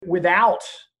without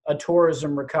a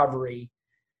tourism recovery,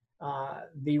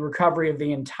 the recovery of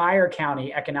the entire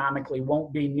county economically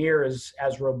won't be near as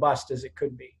robust as it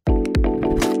could be.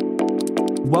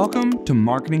 Welcome to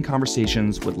Marketing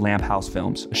Conversations with Lamp House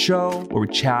Films, a show where we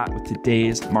chat with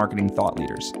today's marketing thought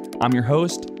leaders. I'm your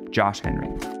host, Josh Henry.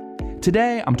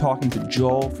 Today, I'm talking to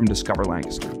Joel from Discover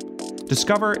Lancaster.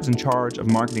 Discover is in charge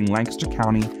of marketing Lancaster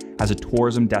County as a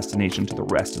tourism destination to the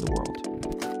rest of the world.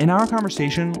 In our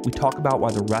conversation, we talk about why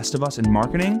the rest of us in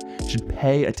marketing should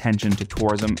pay attention to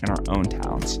tourism in our own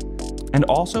towns, and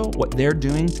also what they're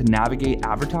doing to navigate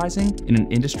advertising in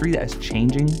an industry that is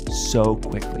changing so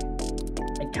quickly.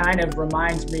 It kind of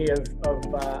reminds me of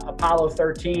Apollo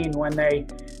 13 when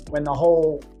the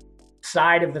whole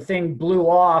side of the thing blew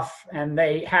off and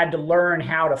they had to learn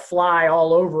how to fly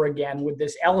all over again with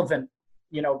this elephant,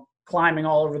 climbing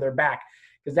all over their back.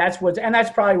 Because that's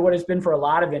probably what it's been for a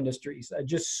lot of industries.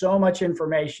 Just so much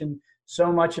information,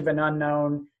 so much of an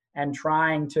unknown, and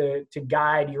trying to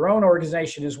guide your own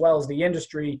organization as well as the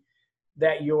industry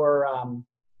that you're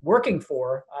working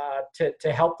for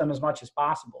to help them as much as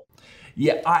possible.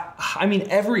 Yeah, I mean,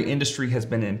 every industry has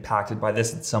been impacted by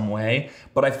this in some way,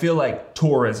 but I feel like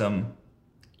tourism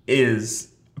is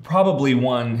probably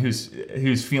one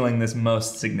who's feeling this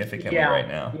most significantly right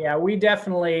now. Yeah, we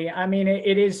definitely,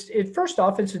 first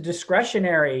off, it's a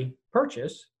discretionary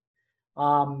purchase.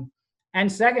 And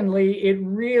secondly, it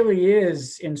really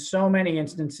is in so many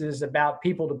instances about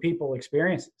people to people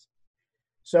experiences.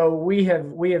 So we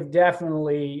have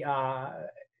definitely,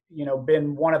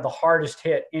 been one of the hardest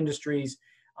hit industries,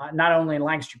 not only in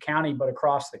Lancaster County, but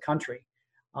across the country.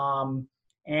 By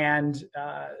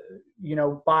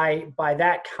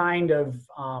that kind of,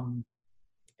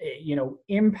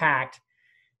 impact,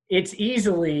 it's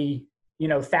easily,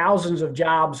 thousands of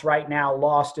jobs right now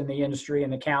lost in the industry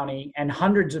in the county and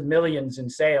hundreds of millions in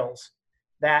sales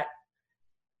that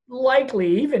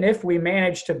likely, even if we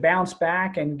manage to bounce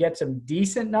back and get some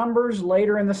decent numbers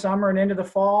later in the summer and into the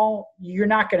fall, you're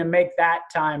not going to make that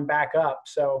time back up.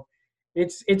 So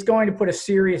it's going to put a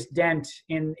serious dent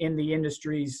in the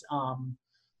industry's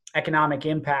economic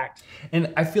impact.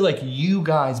 And I feel like you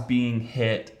guys being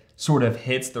hit sort of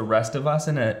hits the rest of us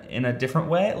in a different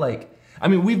way.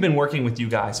 We've been working with you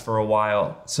guys for a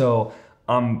while, so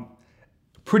I'm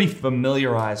pretty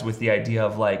familiarized with the idea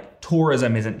of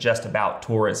tourism isn't just about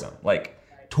tourism.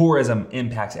 Tourism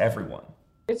impacts everyone.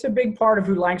 It's a big part of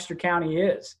who Lancaster County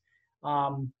is.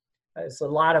 It's a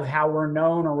lot of how we're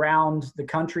known around the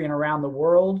country and around the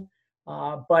world.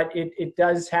 But it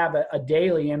does have a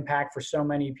daily impact for so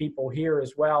many people here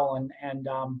as well.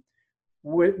 And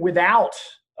without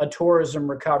a tourism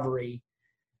recovery,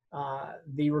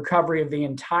 the recovery of the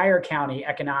entire county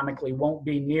economically won't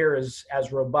be near as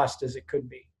robust as it could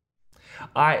be.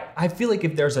 I feel like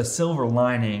if there's a silver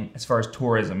lining as far as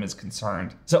tourism is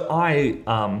concerned. So I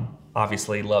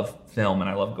obviously love film and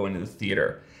I love going to the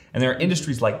theater. And there are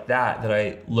industries like that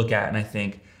I look at and I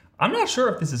think, I'm not sure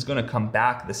if this is going to come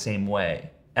back the same way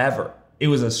ever. It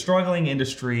was a struggling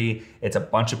industry. It's a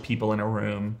bunch of people in a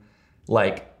room.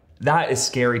 That is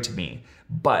scary to me.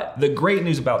 But the great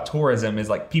news about tourism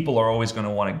is people are always going to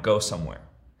want to go somewhere.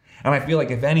 And I feel like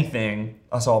if anything,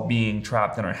 us all being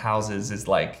trapped in our houses is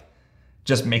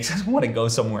just makes us want to go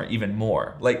somewhere even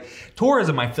more.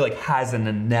 Tourism, I feel has an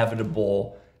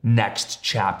inevitable next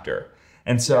chapter.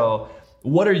 And so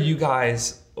what are you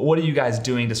guys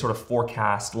doing to sort of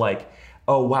forecast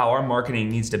oh wow, our marketing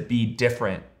needs to be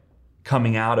different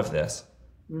coming out of this?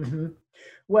 Mm-hmm.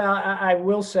 Well, I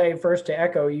will say first to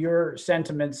echo your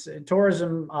sentiments,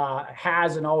 tourism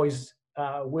has and always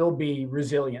will be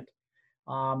resilient.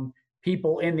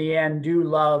 People in the end do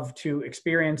love to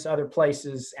experience other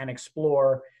places and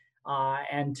explore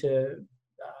and to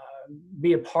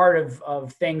be a part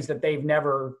of things that they've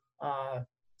never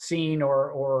seen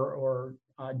or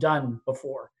done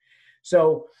before.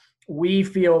 So we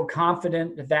feel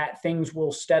confident that things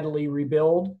will steadily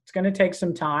rebuild. It's going to take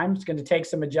some time. It's going to take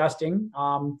some adjusting.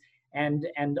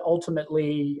 And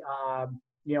ultimately,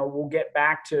 we'll get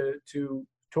back to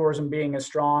tourism being as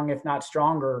strong, if not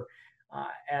stronger,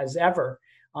 as ever.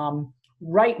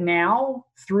 Right now,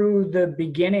 through the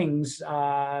beginnings,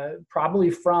 probably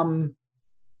from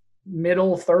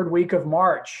middle third week of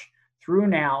March through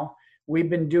now, we've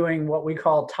been doing what we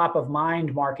call top of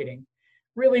mind marketing,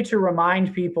 really to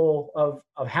remind people of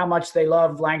how much they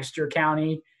love Lancaster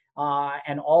County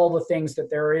and all the things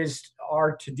that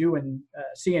are to do and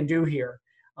see and do here,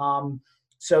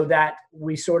 so that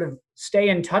we sort of stay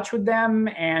in touch with them.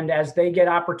 And as they get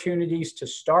opportunities to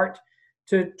start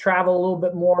to travel a little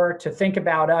bit more, to think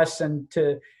about us and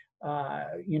to,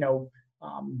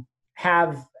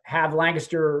 have have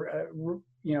Lancaster,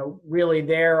 really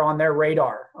there on their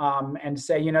radar, and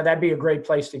say, that'd be a great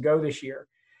place to go this year.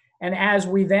 And as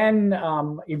we then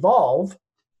evolve,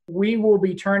 we will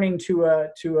be turning to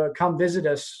a come visit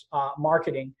us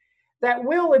marketing that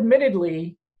will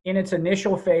admittedly in its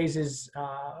initial phases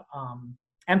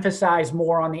emphasize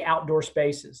more on the outdoor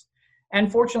spaces.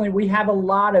 And fortunately, we have a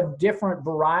lot of different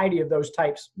variety of those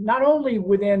types, not only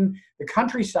within the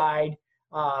countryside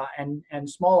and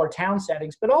smaller town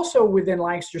settings, but also within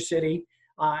Lancaster City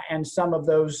and some of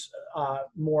those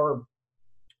more,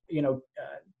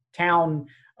 town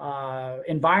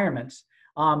environments,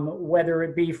 whether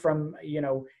it be from,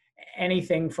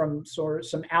 anything from sort of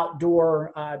some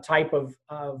outdoor type of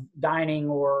dining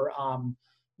or,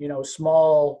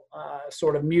 small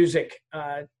sort of music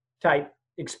type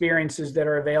experiences that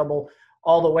are available,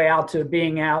 all the way out to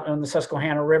being out on the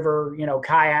Susquehanna River,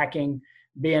 kayaking,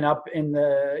 being up in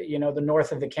the, the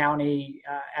north of the county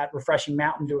at Refreshing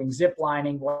Mountain doing zip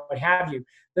lining, what have you.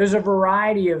 There's a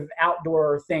variety of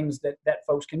outdoor things that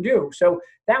folks can do. So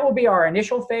that will be our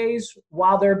initial phase,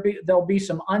 while there'll be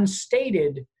some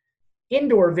unstated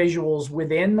indoor visuals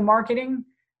within the marketing.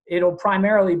 It'll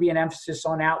primarily be an emphasis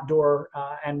on outdoor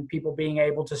and people being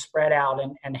able to spread out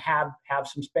and have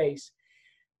some space.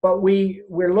 But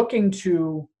we're looking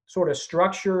to sort of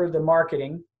structure the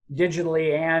marketing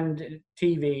digitally and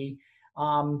TV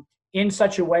in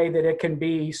such a way that it can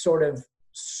be sort of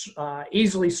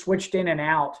easily switched in and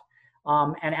out.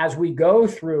 And as we go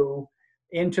through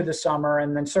into the summer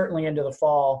and then certainly into the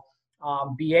fall,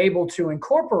 be able to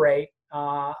incorporate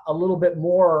a little bit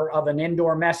more of an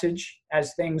indoor message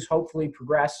as things hopefully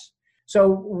progress.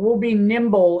 So we'll be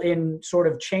nimble in sort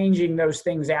of changing those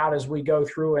things out as we go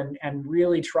through and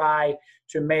really try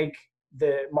to make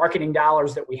the marketing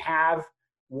dollars that we have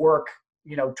work,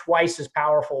 twice as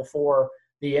powerful for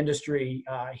the industry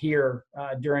here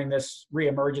during this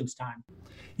reemergence time.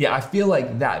 Yeah, I feel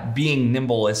like that being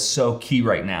nimble is so key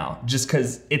right now, just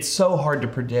because it's so hard to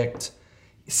predict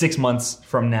 6 months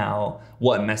from now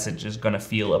what message is going to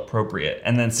feel appropriate,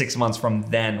 and then 6 months from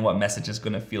then what message is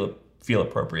going to feel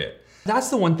appropriate. That's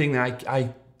the one thing that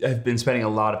I have been spending a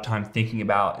lot of time thinking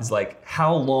about, is like,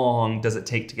 how long does it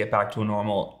take to get back to a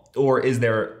normal, or is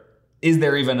there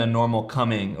even a normal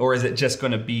coming, or is it just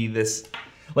going to be this,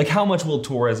 like, how much will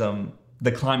tourism,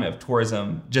 the climate of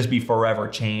tourism, just be forever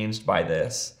changed by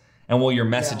this? And will your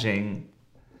messaging,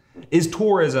 is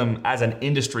tourism as an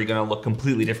industry going to look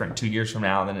completely different 2 years from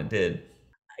now than it did?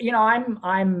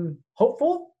 I'm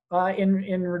hopeful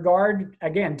in regard,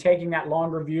 again, taking that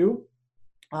longer view,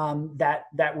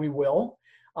 that we will.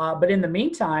 But in the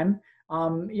meantime,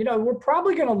 we're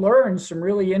probably going to learn some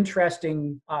really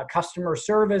interesting customer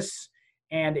service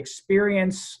and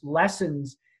experience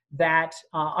lessons that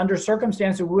under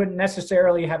circumstances we wouldn't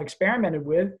necessarily have experimented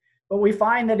with, but we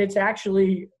find that it's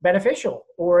actually beneficial,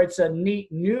 or it's a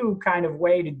neat new kind of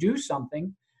way to do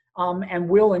something, and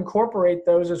we'll incorporate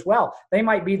those as well. They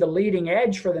might be the leading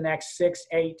edge for the next 6,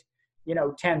 8,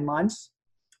 10 months,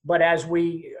 but as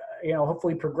we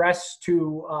hopefully progress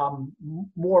to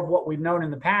more of what we've known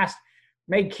in the past,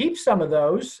 may keep some of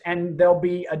those, and there'll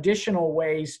be additional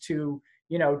ways to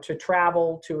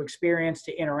travel, to experience,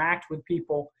 to interact with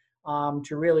people,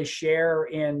 to really share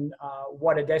in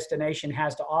what a destination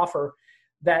has to offer.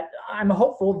 That I'm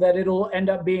hopeful that it'll end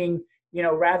up being,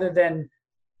 rather than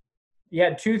you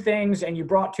had two things and you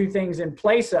brought two things in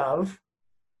place of,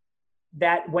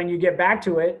 that when you get back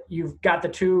to it, you've got the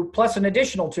two plus an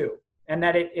additional two, and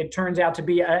that it turns out to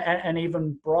be an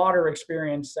even broader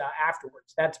experience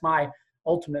afterwards. That's my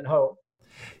ultimate hope.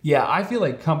 Yeah, I feel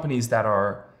like companies that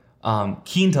are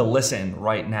keen to listen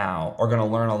right now are going to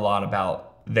learn a lot about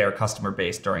their customer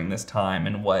base during this time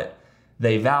and what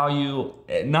they value,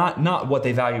 not what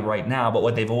they value right now, but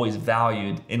what they've always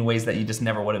valued in ways that you just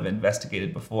never would have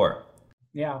investigated before.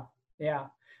 Yeah,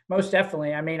 most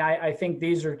definitely. I mean, I think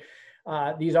these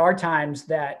are times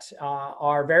that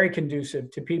are very conducive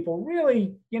to people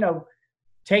really,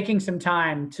 taking some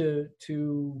time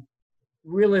to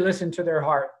really listen to their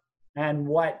heart and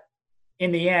what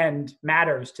in the end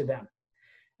matters to them.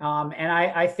 And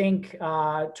I think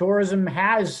tourism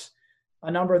has a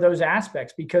number of those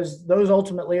aspects, because those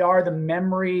ultimately are the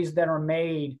memories that are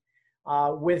made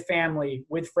with family,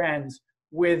 with friends,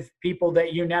 with people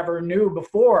that you never knew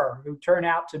before, who turn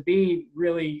out to be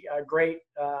really great,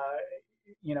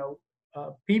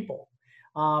 people.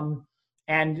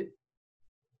 And,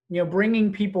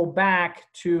 bringing people back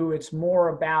to, it's more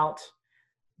about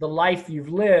the life you've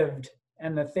lived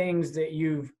and the things that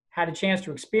you've had a chance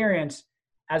to experience,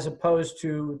 as opposed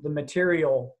to the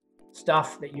material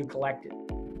stuff that you collected.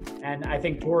 And I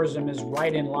think tourism is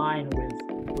right in line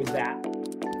with that.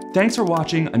 Thanks for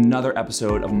watching another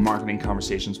episode of Marketing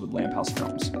Conversations with Lamp House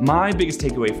Films. My biggest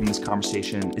takeaway from this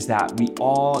conversation is that we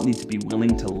all need to be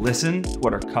willing to listen to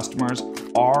what our customers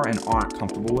are and aren't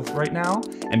comfortable with right now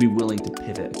and be willing to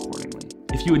pivot accordingly.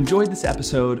 If you enjoyed this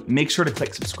episode, make sure to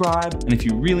click subscribe. And if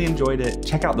you really enjoyed it,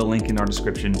 check out the link in our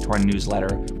description to our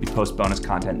newsletter. We post bonus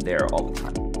content there all the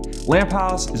time. Lamp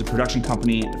House is a production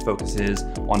company that focuses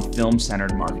on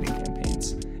film-centered marketing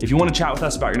campaigns. If you want to chat with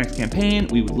us about your next campaign,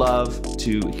 we would love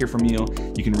to hear from you.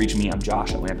 You can reach me. I'm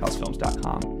Josh at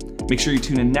lamphousefilms.com. Make sure you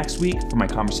tune in next week for my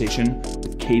conversation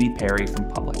with Katy Perry from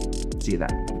Public. See you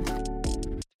then.